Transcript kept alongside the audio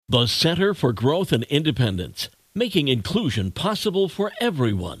The Center for Growth and Independence, making inclusion possible for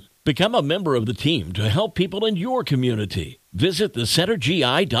everyone. Become a member of the team to help people in your community. Visit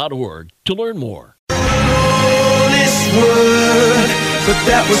thecentergi.org to learn more. This word, but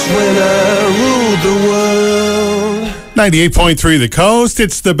that was when I ruled the world. 98.3 The Coast,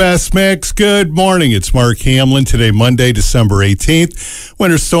 it's the best mix. Good morning, it's Mark Hamlin. Today, Monday, December 18th.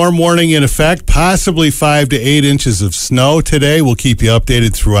 Winter storm warning in effect, possibly 5 to 8 inches of snow today. We'll keep you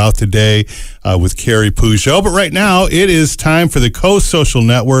updated throughout the day with Carrie Peugeot. But right now, it is time for the Coast Social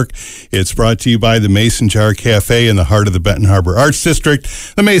Network. It's brought to you by the Mason Jar Cafe in the heart of the Benton Harbor Arts District.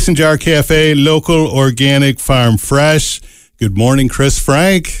 The Mason Jar Cafe, local, organic, farm fresh. Good morning, Chris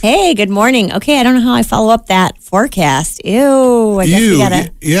Frank. Hey, good morning. Okay, I don't know how I follow up that forecast. Ew, I guess we got to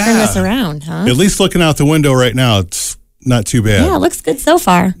turn this around, huh? At least looking out the window right now, it's not too bad. Yeah, it looks good so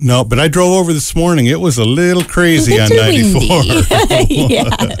far. No, but I drove over this morning. It was a little crazy on 94.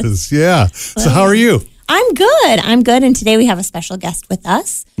 Yes. Yeah. So how are you? I'm good. And today we have a special guest with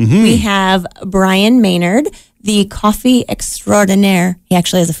us. Mm-hmm. We have Brian Maynard, the coffee extraordinaire. He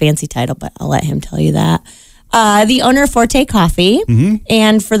actually has a fancy title, but I'll let him tell you that. The owner of Forte Coffee. Mm-hmm.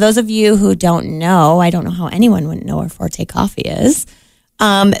 And for those of you who don't know, I don't know how anyone wouldn't know where Forte Coffee is.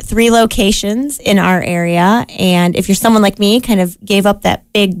 3 locations in our area. And if you're someone like me, kind of gave up that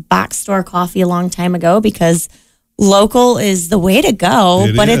big box store coffee a long time ago because local is the way to go.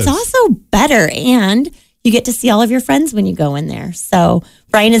 It's also better. And you get to see all of your friends when you go in there. So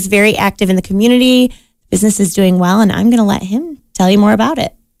Brian is very active in the community. Business is doing well. And I'm going to let him tell you more about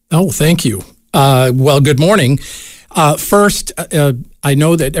it. Oh, thank you. Well, good morning. First, I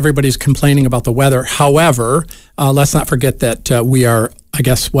know that everybody's complaining about the weather. However, let's not forget that we are, I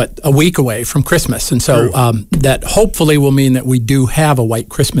guess, a week away from Christmas. And so that hopefully will mean that we do have a white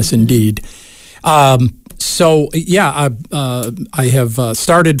Christmas indeed. I have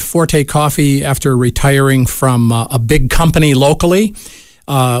started Forte Coffee after retiring from a big company locally,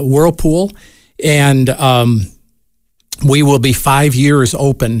 Whirlpool, and we will be 5 years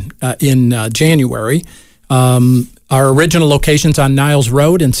open in January. Our original location's on Niles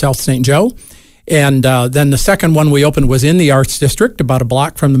Road in South St. Joe. And then the second one we opened was in the Arts District, about a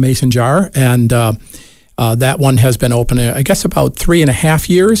block from the Mason Jar. And that one has been open, I guess, about 3.5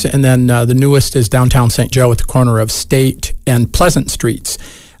 years. And then the newest is downtown St. Joe at the corner of State and Pleasant Streets.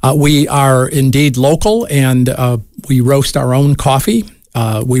 We are indeed local, and we roast our own coffee.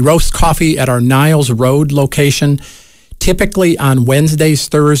 We roast coffee at our Niles Road location, typically on Wednesdays,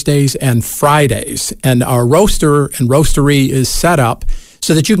 Thursdays, and Fridays. And our roaster and roastery is set up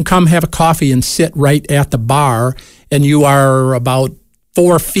so that you can come have a coffee and sit right at the bar, and you are about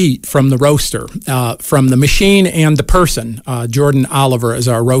 4 feet from the roaster, from the machine and the person. Jordan Oliver is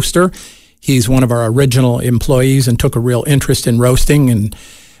our roaster. He's one of our original employees and took a real interest in roasting. And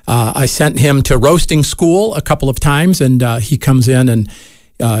I sent him to roasting school a couple of times, and he comes in and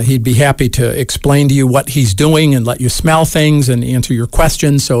he'd be happy to explain to you what he's doing and let you smell things and answer your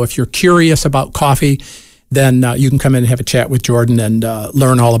questions. So if you're curious about coffee, then you can come in and have a chat with Jordan and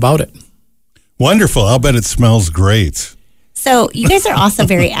learn all about it. Wonderful. I'll bet it smells great. So you guys are also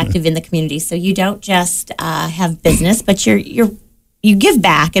very active in the community. So you don't just have business, but you give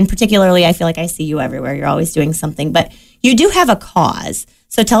back. And particularly, I feel like I see you everywhere. You're always doing something. But you do have a cause.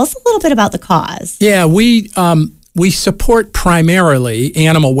 So tell us a little bit about the cause. Yeah, we support primarily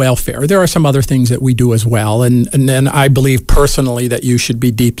animal welfare. There are some other things that we do as well. And then I believe personally that you should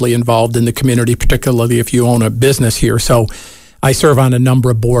be deeply involved in the community, particularly if you own a business here. So I serve on a number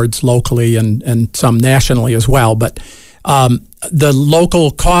of boards locally and some nationally as well. But the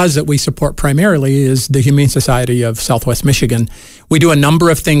local cause that we support primarily is the Humane Society of Southwest Michigan. We do a number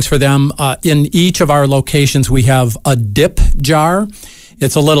of things for them. In each of our locations, we have a dip jar.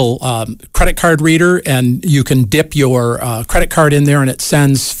 It's a little credit card reader, and you can dip your credit card in there, and it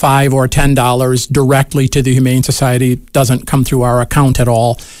sends $5 or $10 directly to the Humane Society. It doesn't come through our account at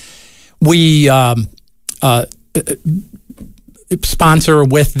all. We sponsor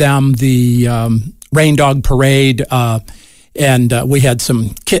with them the Rain Dog Parade, and we had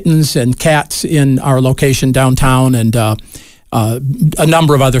some kittens and cats in our location downtown, and a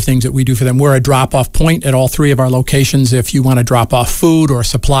number of other things that we do for them. We're a drop-off point at all 3 of our locations. If you want to drop off food or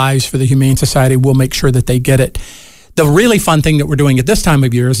supplies for the Humane Society, we'll make sure that they get it. The really fun thing that we're doing at this time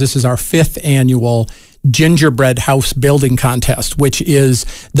of year is this is our 5th annual gingerbread house building contest, which is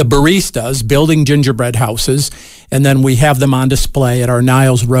the baristas building gingerbread houses, and then we have them on display at our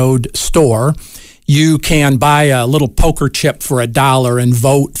Niles Road store. You can buy a little poker chip for $1 and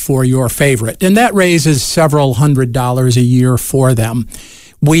vote for your favorite. And that raises several $100s a year for them.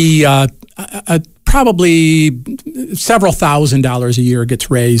 We probably several $1,000s a year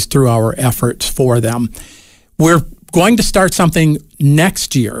gets raised through our efforts for them. We're going to start something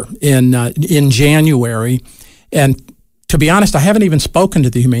next year in January, and to be honest, I haven't even spoken to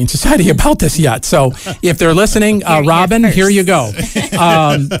the Humane Society about this yet. So if they're listening, Robin, here you go.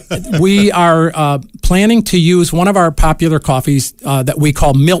 We are planning to use one of our popular coffees that we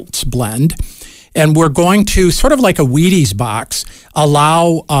call Milt's Blend. And we're going to, sort of like a Wheaties box,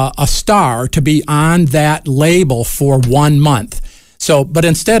 allow a star to be on that label for 1 month. So, but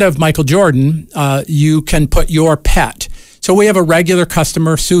instead of Michael Jordan, you can put your pet. So we have a regular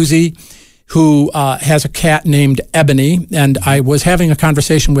customer, Susie, who has a cat named Ebony, and I was having a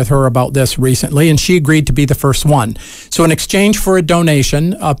conversation with her about this recently, and she agreed to be the first one. So in exchange for a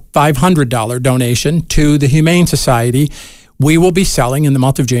donation, a $500 donation to the Humane Society, we will be selling in the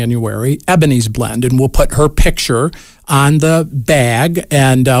month of January Ebony's Blend, and we'll put her picture on the bag,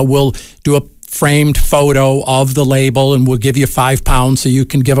 and we'll do a framed photo of the label, and we'll give you £5 so you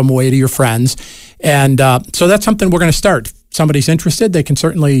can give them away to your friends. And so that's something we're going to start. If somebody's interested, they can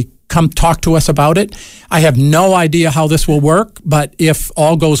certainly come talk to us about it. I have no idea how this will work, but if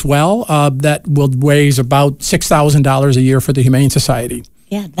all goes well, that will raise about $6,000 a year for the Humane Society.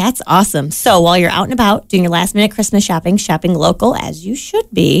 Yeah, that's awesome. So while you're out and about doing your last minute Christmas shopping local as you should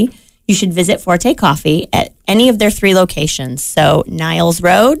be, you should visit Forte Coffee at any of their 3 locations. So Niles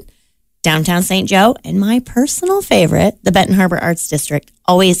Road, downtown St. Joe, and my personal favorite, the Benton Harbor Arts District.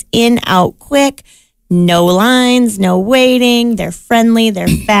 Always in, out quick, no lines, no waiting. They're friendly, they're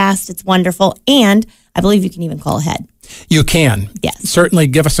fast, it's wonderful. And I believe you can even call ahead. You can. Yes. Certainly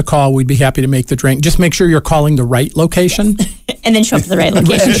give us a call. We'd be happy to make the drink. Just make sure you're calling the right location. And then show up at the right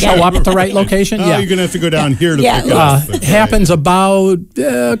location. Show up at the right location? Oh, yeah. you're going to have to go down here to pick up. It happens about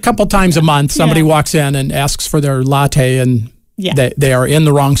a couple times a month. Somebody walks in and asks for their latte, and they are in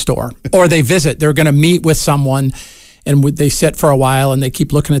the wrong store. Or they visit. They're going to meet with someone, and they sit for a while, and they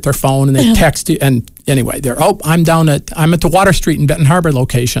keep looking at their phone, and they text you. And anyway, I'm at the Water Street in Benton Harbor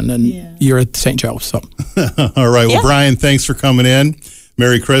location, and you're at St. Joe. So, all right. Well, Brian, thanks for coming in.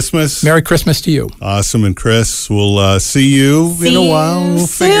 Merry Christmas. Merry Christmas to you. Awesome. And Chris, we'll see you in a while. We'll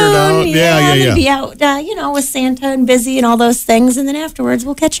figure it out. Yeah. Be out, with Santa and busy and all those things, and then afterwards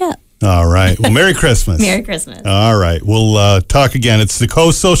we'll catch up. All right. Well, Merry Christmas. Merry Christmas. All right. We'll talk again. It's the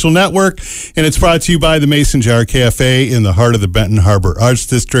Coast Social Network, and it's brought to you by the Mason Jar Cafe in the heart of the Benton Harbor Arts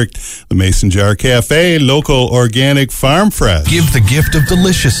District. The Mason Jar Cafe, local organic farm fresh. Give the gift of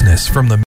deliciousness from the